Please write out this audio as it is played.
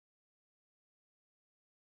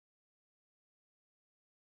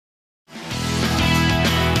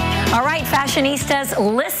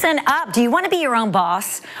Fashionistas, listen up. Do you want to be your own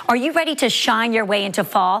boss? Are you ready to shine your way into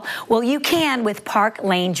fall? Well, you can with Park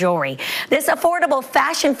Lane Jewelry. This affordable,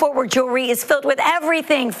 fashion-forward jewelry is filled with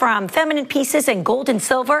everything from feminine pieces in gold and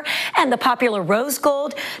silver and the popular rose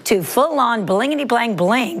gold to full-on blingity-blang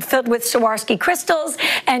bling filled with Swarovski crystals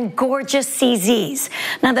and gorgeous CZs.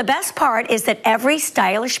 Now, the best part is that every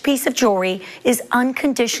stylish piece of jewelry is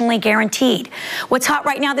unconditionally guaranteed. What's hot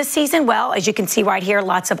right now this season? Well, as you can see right here,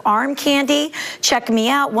 lots of arm candy. Check me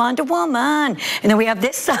out, Wonder Woman. And then we have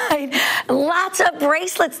this side, lots of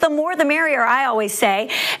bracelets. The more the merrier, I always say.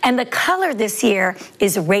 And the color this year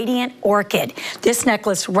is Radiant Orchid. This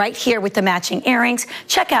necklace right here with the matching earrings.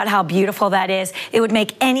 Check out how beautiful that is. It would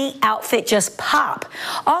make any outfit just pop.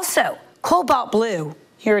 Also, Cobalt Blue.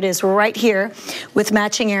 Here it is right here with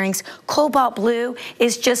matching earrings. Cobalt blue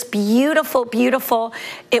is just beautiful, beautiful.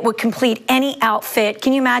 It would complete any outfit.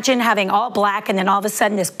 Can you imagine having all black and then all of a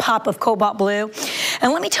sudden this pop of cobalt blue?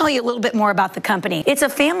 And let me tell you a little bit more about the company. It's a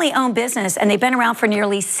family-owned business and they've been around for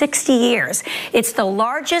nearly 60 years. It's the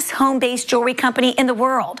largest home-based jewelry company in the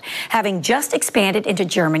world, having just expanded into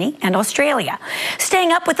Germany and Australia.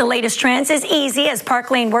 Staying up with the latest trends is easy as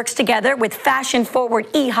Park Lane works together with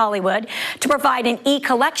fashion-forward eHollywood to provide an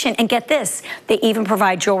collection. And get this, they even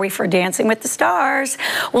provide jewelry for Dancing with the Stars.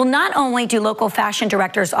 Well, not only do local fashion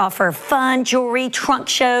directors offer fun jewelry, trunk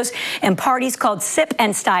shows, and parties called Sip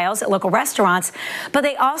and Styles at local restaurants, but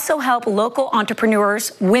they also help local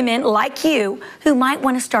entrepreneurs, women like you, who might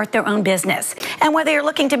want to start their own business. And whether you're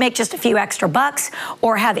looking to make just a few extra bucks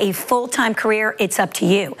or have a full-time career, it's up to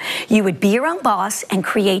you. You would be your own boss and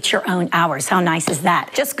create your own hours. How nice is that?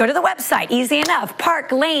 Just go to the website, easy enough,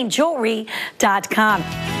 parklanejewelry.com.